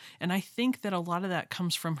 And I think that a lot of that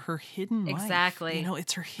comes from her hidden life. Exactly.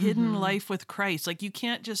 It's her hidden life with Christ. Like you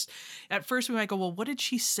can't just, at first we might go, well, what did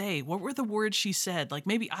she say? What were the words she said? Like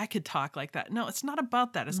maybe I could talk like that. No, it's not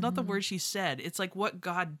about that. It's not the words she said. It's like what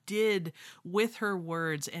God did with her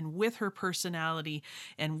words and with her personality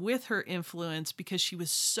and with her influence because she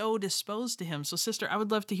was so disposed to him. So sister, I would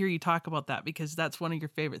love to hear you talk about that because that's one of your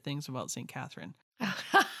favorite things about St. Catherine.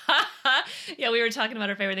 Yeah, we were talking about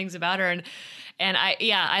our favorite things about her, and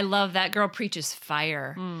I love that girl preaches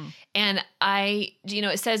fire. And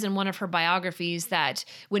it says in one of her biographies that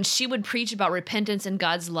when she would preach about repentance and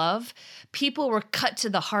God's love, people were cut to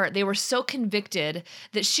the heart. They were so convicted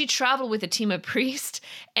that she traveled with a team of priests,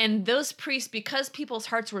 and those priests, because people's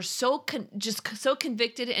hearts were so so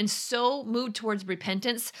convicted and so moved towards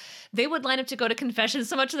repentance, they would line up to go to confession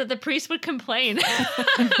so much that the priest would complain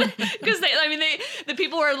because the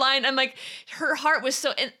people were lined. I'm like, her heart was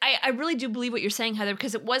so, and I really do believe what you're saying, Heather,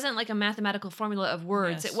 because it wasn't like a mathematical formula of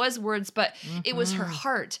words. Yes. It was words, but it was her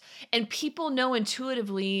heart. And people know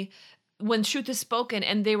intuitively when truth is spoken,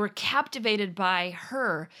 and they were captivated by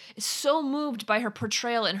her, so moved by her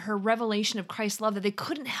portrayal and her revelation of Christ's love that they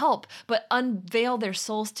couldn't help but unveil their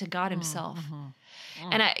souls to God himself.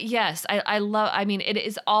 And I mean, it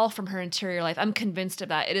is all from her interior life. I'm convinced of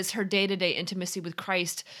that. It is her day-to-day intimacy with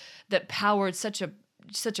Christ that powered such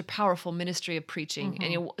a powerful ministry of preaching.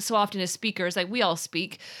 And so often as speakers, like we all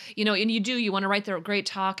speak, and you want to write the great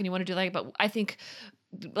talk and you want to do that. But I think,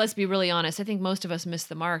 let's be really honest, I think most of us miss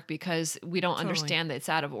the mark because we don't understand that it's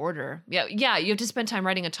out of order. Yeah, you have to spend time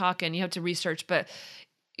writing a talk and you have to research, but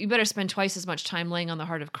you better spend twice as much time laying on the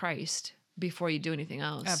heart of Christ before you do anything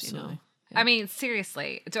else. Absolutely. I mean,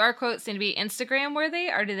 seriously, do our quotes need to be Instagram worthy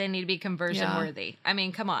or do they need to be conversion worthy? I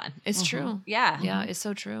mean, come on. It's true. Yeah. Yeah, it's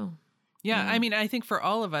so true. Yeah, I mean, I think for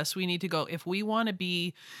all of us, we need to go, if we want to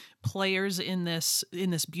be players in this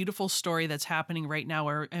beautiful story that's happening right now,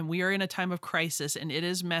 and we are in a time of crisis and it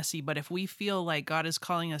is messy, but if we feel like God is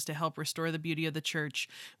calling us to help restore the beauty of the church,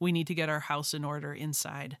 we need to get our house in order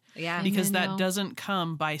inside. Yeah. Because that doesn't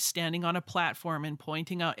come by standing on a platform and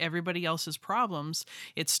pointing out everybody else's problems.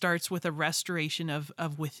 It starts with a restoration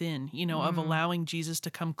of within, of allowing Jesus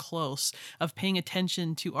to come close, of paying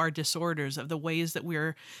attention to our disorders, of the ways that we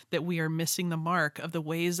are missing the mark, of the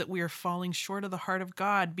ways that we are falling short of the heart of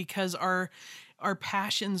God because our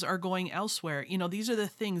passions are going elsewhere. These are the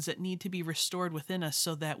things that need to be restored within us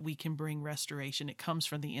so that we can bring restoration. It comes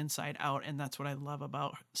from the inside out, and that's what I love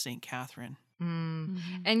about St. Catherine.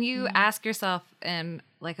 And you ask yourself,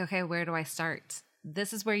 okay, where do I start?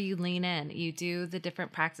 This is where you lean in. You do the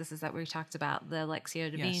different practices that we talked about, the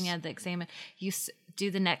Lectio Divina, the Examen. You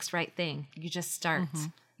do the next right thing. You just start.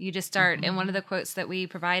 You just start. And one of the quotes that we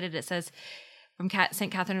provided, it says, from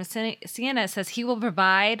St. Catherine of Siena, it says, "He will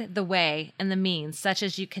provide the way and the means, such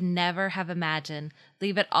as you can never have imagined.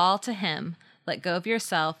 Leave it all to him. Let go of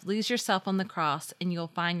yourself. Lose yourself on the cross, and you'll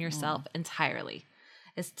find yourself entirely."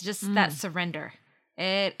 It's just that surrender.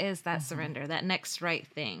 It is that surrender, that next right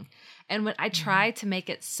thing. And when I try to make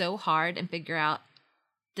it so hard and figure out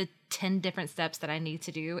the 10 different steps that I need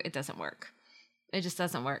to do, it doesn't work. It just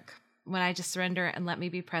doesn't work. When I just surrender and let me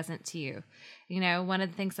be present to you. One of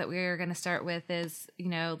the things that we're going to start with is,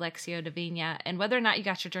 Lectio Divina. And whether or not you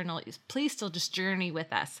got your journal, please still just journey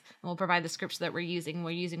with us. And we'll provide the scripture that we're using.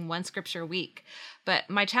 We're using one scripture a week. But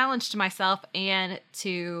my challenge to myself and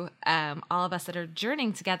to all of us that are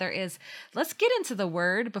journeying together is, let's get into the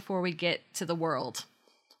word before we get to the world.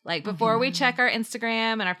 Like before we check our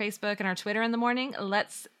Instagram and our Facebook and our Twitter in the morning,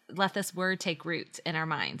 let's let this word take root in our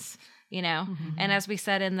minds. And as we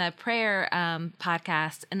said in the prayer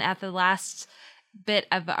podcast, and at the last bit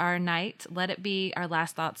of our night, let it be our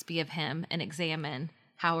last thoughts be of him, and examine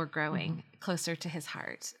how we're growing closer to his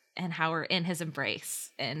heart and how we're in his embrace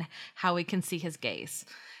and how we can see his gaze,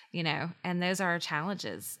 and those are our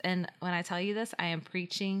challenges. And when I tell you this, I am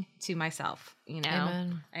preaching to myself,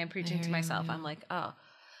 Amen. I am preaching to myself. I'm like,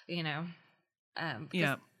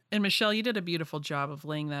 Yeah. And Michelle, you did a beautiful job of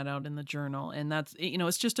laying that out in the journal. And that's,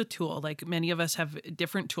 it's just a tool. Like many of us have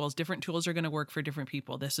different tools. Different tools are going to work for different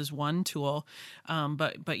people. This is one tool,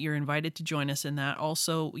 but you're invited to join us in that.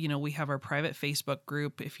 Also, we have our private Facebook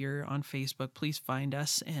group. If you're on Facebook, please find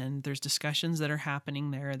us. And there's discussions that are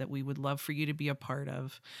happening there that we would love for you to be a part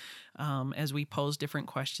of as we pose different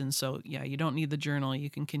questions. So yeah, you don't need the journal. You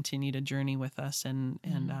can continue to journey with us and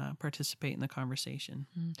participate in the conversation.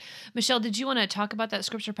 Michelle, did you want to talk about that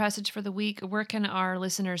scripture passage for the week? Where can our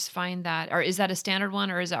listeners find that? Or is that a standard one,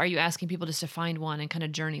 or are you asking people just to find one and kind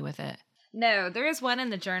of journey with it? No, there is one in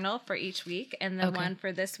the journal for each week, and the one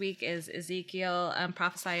for this week is Ezekiel,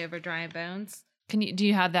 prophesy over dry bones. Do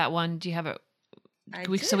you have that one? Do you have it?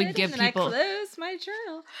 So we give people. I closed my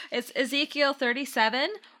journal. It's Ezekiel 37,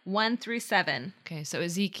 1-7. Okay, so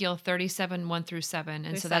Ezekiel 37, 1-7,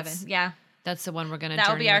 and so that's that's the one we're going to. That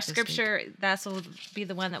will be our scripture. That will be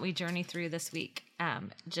the one that we journey through this week.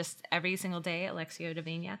 Just every single day at Lectio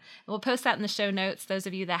Divina. And we'll post that in the show notes. Those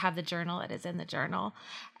of you that have the journal, it is in the journal.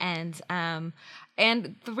 And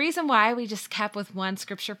the reason why we just kept with one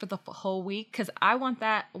scripture for the whole week, because I want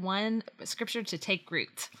that one scripture to take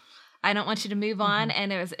root. I don't want you to move on.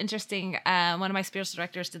 And it was interesting. One of my spiritual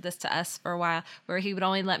directors did this to us for a while, where he would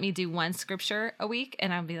only let me do one scripture a week.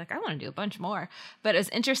 And I'd be like, I want to do a bunch more. But it was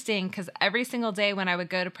interesting because every single day when I would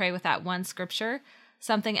go to pray with that one scripture,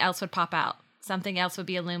 something else would pop out. Something else would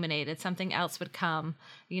be illuminated. Something else would come.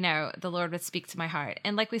 The Lord would speak to my heart.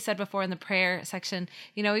 And like we said before in the prayer section,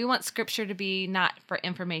 we want scripture to be not for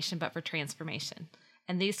information, but for transformation.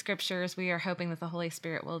 And these scriptures, we are hoping that the Holy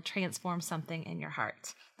Spirit will transform something in your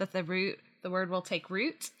heart, that the word will take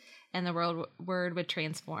root, and the word would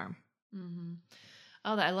transform.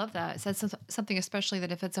 Oh, I love that. It says something especially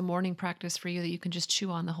that if it's a morning practice for you that you can just chew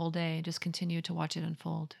on the whole day and just continue to watch it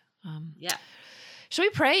unfold. Yeah. Should we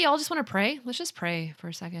pray? Y'all just want to pray? Let's just pray for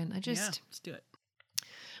a second. Yeah, let's do it.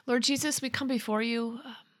 Lord Jesus, we come before you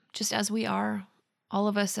just as we are, all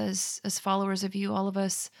of us as followers of you, all of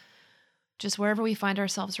us just wherever we find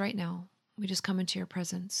ourselves right now. We just come into your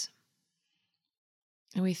presence.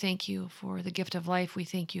 And we thank you for the gift of life. We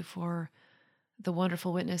thank you for the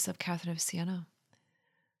wonderful witness of Catherine of Siena.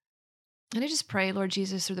 And I just pray, Lord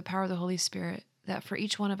Jesus, through the power of the Holy Spirit, that for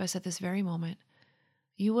each one of us at this very moment,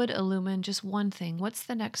 you would illumine just one thing. What's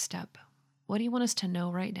the next step? What do you want us to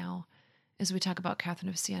know right now as we talk about Catherine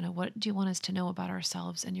of Siena? What do you want us to know about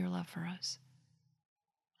ourselves and your love for us?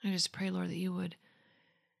 I just pray, Lord, that you would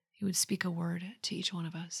speak a word to each one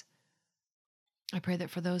of us. I pray that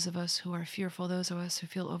for those of us who are fearful, those of us who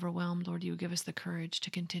feel overwhelmed, Lord, you would give us the courage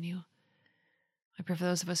to continue. I pray for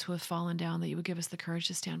those of us who have fallen down that you would give us the courage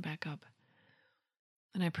to stand back up.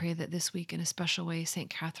 And I pray that this week, in a special way, St.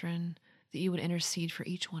 Catherine, that you would intercede for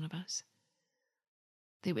each one of us.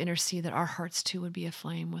 They would intercede that our hearts too would be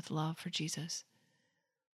aflame with love for Jesus.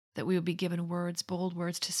 That we would be given words, bold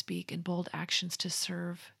words to speak and bold actions to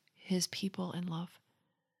serve his people in love.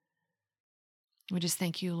 We just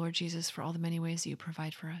thank you, Lord Jesus, for all the many ways that you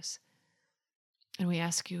provide for us. And we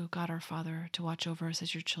ask you, God our Father, to watch over us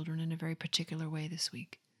as your children in a very particular way this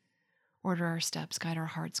week. Order our steps, guide our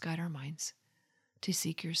hearts, guide our minds, to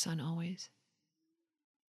seek your Son always.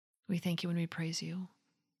 We thank you and we praise you.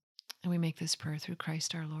 And we make this prayer through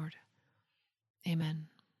Christ our Lord. Amen.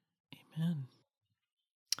 Amen.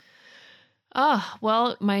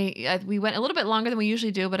 Well, we went a little bit longer than we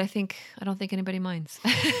usually do, but I don't think anybody minds.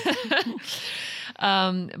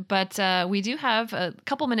 But we do have a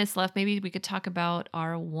couple minutes left. Maybe we could talk about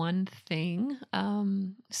our one thing.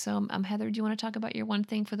 So Heather, do you want to talk about your one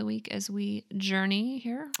thing for the week as we journey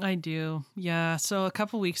here? I do. Yeah. So a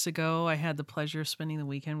couple weeks ago, I had the pleasure of spending the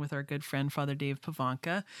weekend with our good friend, Father Dave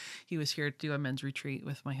Pavanka. He was here to do a men's retreat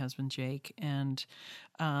with my husband, Jake. And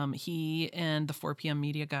he and the 4 p.m.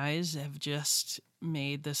 media guys have just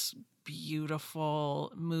made this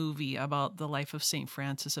beautiful movie about the life of St.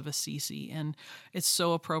 Francis of Assisi. And it's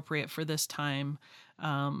so appropriate for this time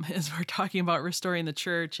as we're talking about restoring the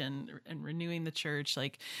church and renewing the church.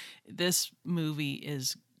 Like, this movie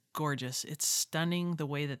is gorgeous. It's stunning the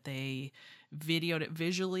way that they videoed it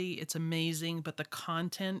visually. It's amazing, but the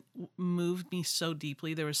content moved me so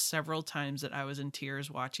deeply. There was several times that I was in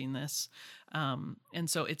tears watching this. And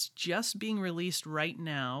so it's just being released right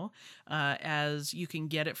now, as you can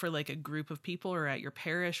get it for like a group of people or at your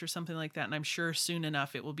parish or something like that. And I'm sure soon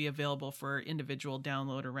enough it will be available for individual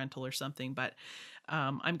download or rental or something. But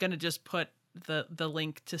I'm going to just put the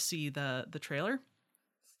link to see the trailer.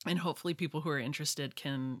 And hopefully people who are interested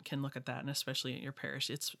can look at that, and especially at your parish.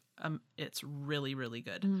 It's really, really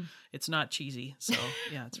good. It's not cheesy. So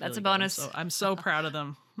yeah, it's that's really a bonus. So I'm so proud of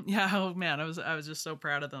them. Yeah. Oh man, I was just so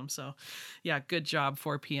proud of them. So yeah, good job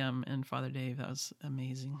 4 p.m. and Father Dave. That was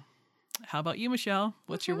amazing. How about you, Michelle?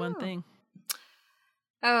 What's your one thing?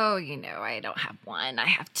 Oh, I don't have one. I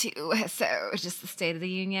have two. So just the State of the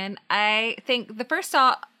Union. I think the first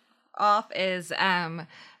off is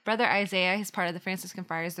Brother Isaiah. He's part of the Franciscan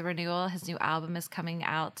Friars, The Renewal. His new album is coming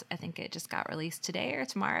out. I think it just got released today or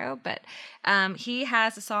tomorrow. But he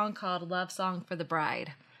has a song called Love Song for the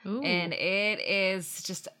Bride. Ooh. And it is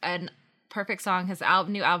just a perfect song. His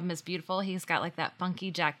new album is beautiful. He's got like that funky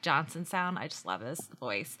Jack Johnson sound. I just love his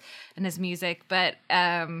voice and his music. But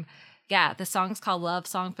yeah, the song's called Love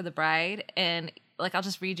Song for the Bride. And like, I'll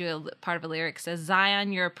just read you a part of a lyric. It says,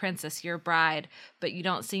 Zion, you're a princess, you're a bride, but you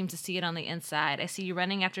don't seem to see it on the inside. I see you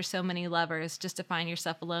running after so many lovers just to find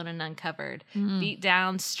yourself alone and uncovered. Beat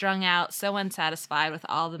down, strung out, so unsatisfied with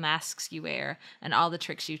all the masks you wear and all the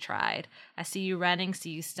tricks you tried. I see you running,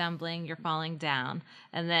 see you stumbling, you're falling down.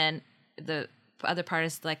 And then the other part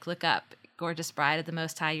is like, look up, gorgeous bride of the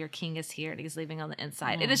Most High, your king is here, and he's leaving on the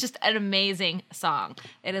inside. It is just an amazing song.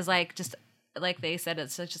 It is like just... like they said,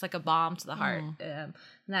 it's just like a balm to the heart. And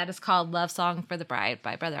that is called Love Song for the Bride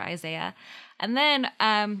by Brother Isaiah. And then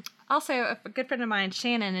also a good friend of mine,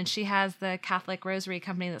 Shannon, and she has the Catholic rosary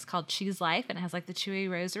company that's called Choose Life, and it has like the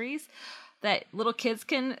chewy rosaries that little kids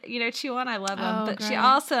can, chew on. I love them. But great. She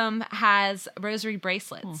also has rosary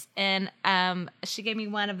bracelets. And she gave me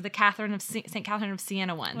one of the St. Catherine of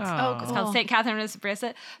Siena ones. Oh, cool. It's called St. Catherine's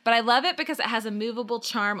bracelet. But I love it because it has a movable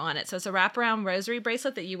charm on it. So it's a wraparound rosary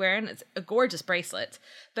bracelet that you wear, and it's a gorgeous bracelet.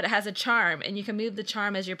 But it has a charm, and you can move the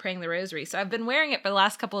charm as you're praying the rosary. So I've been wearing it for the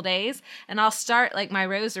last couple of days, and I'll start like my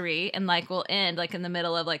rosary, and like we'll end like in the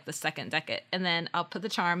middle of like the second decade. And then I'll put the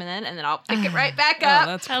charm in, and then I'll pick it right back up.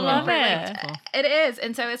 That's cool. I love it. beautiful. It is.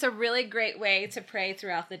 And so it's a really great way to pray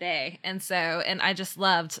throughout the day. And I just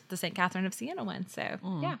loved the St. Catherine of Siena one. So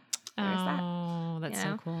yeah. There's that. Oh, that's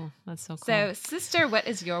so cool. That's so cool. So, sister, what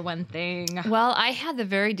is your one thing? Well, I had the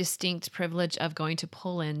very distinct privilege of going to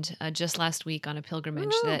Poland just last week on a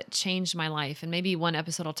pilgrimage that changed my life. And maybe one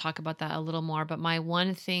episode I'll talk about that a little more. But my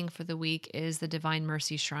one thing for the week is the Divine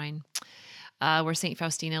Mercy Shrine, where St.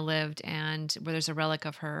 Faustina lived, and where there's a relic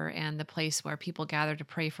of her, and the place where people gather to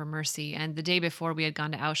pray for mercy. And the day before, we had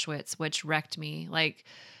gone to Auschwitz, which wrecked me, like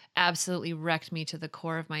absolutely wrecked me to the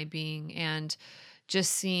core of my being. And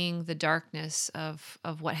just seeing the darkness of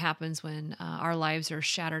what happens when our lives are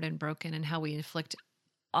shattered and broken, and how we inflict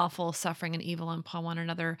awful suffering and evil upon one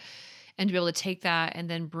another, and to be able to take that and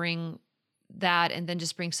then bring that, and then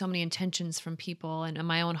just bring so many intentions from people and in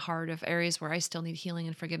my own heart of areas where I still need healing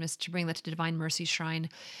and forgiveness, to bring that to the Divine Mercy Shrine.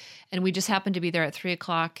 And we just happened to be there at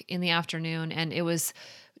 3:00 in the afternoon, and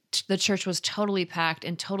the church was totally packed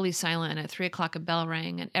and totally silent. And at 3:00 a bell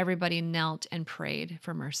rang, and everybody knelt and prayed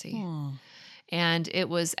for mercy. And it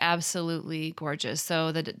was absolutely gorgeous.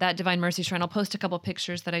 So that Divine Mercy Shrine, I'll post a couple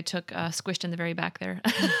pictures that I took squished in the very back there.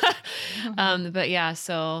 But yeah,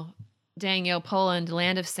 so dang, Poland,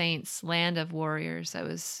 land of saints, land of warriors. That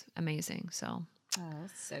was amazing. So,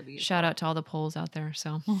 so beautiful. Shout out to all the Poles out there.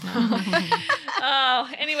 So,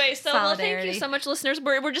 anyway, so well, thank you so much, listeners.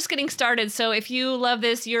 We're just getting started. So if you love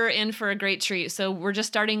this, you're in for a great treat. So we're just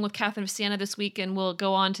starting with Catherine of Siena this week, and we'll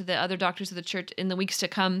go on to the other doctors of the church in the weeks to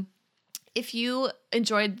come. If you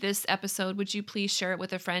enjoyed this episode, would you please share it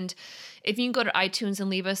with a friend? If you can go to iTunes and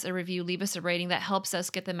leave us a review, leave us a rating, that helps us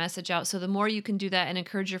get the message out. So the more you can do that and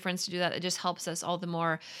encourage your friends to do that, it just helps us all the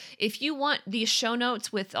more. If you want these show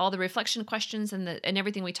notes with all the reflection questions and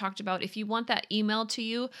everything we talked about, if you want that emailed to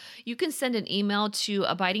you, you can send an email to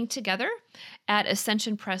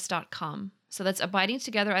abidingtogether@ascensionpress.com. So that's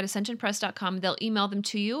abidingtogether@ascensionpress.com. They'll email them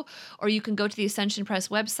to you, or you can go to the Ascension Press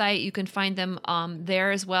website. You can find them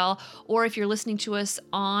there as well. Or if you're listening to us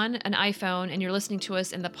on an iPhone and you're listening to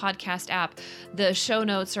us in the podcast app, the show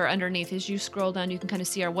notes are underneath. As you scroll down, you can kind of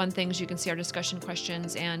see our one things, you can see our discussion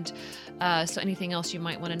questions, and so anything else you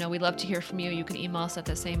might want to know. We'd love to hear from you. You can email us at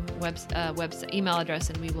the same website email address,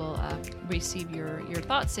 and we will receive your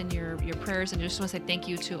thoughts and your prayers. And I just want to say thank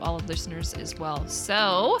you to all of the listeners as well.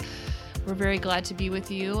 So we're very glad to be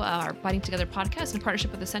with you, our Abiding Together podcast in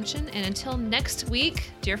partnership with Ascension. And until next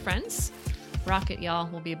week, dear friends, rock it, y'all.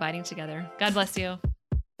 We'll be abiding together. God bless you.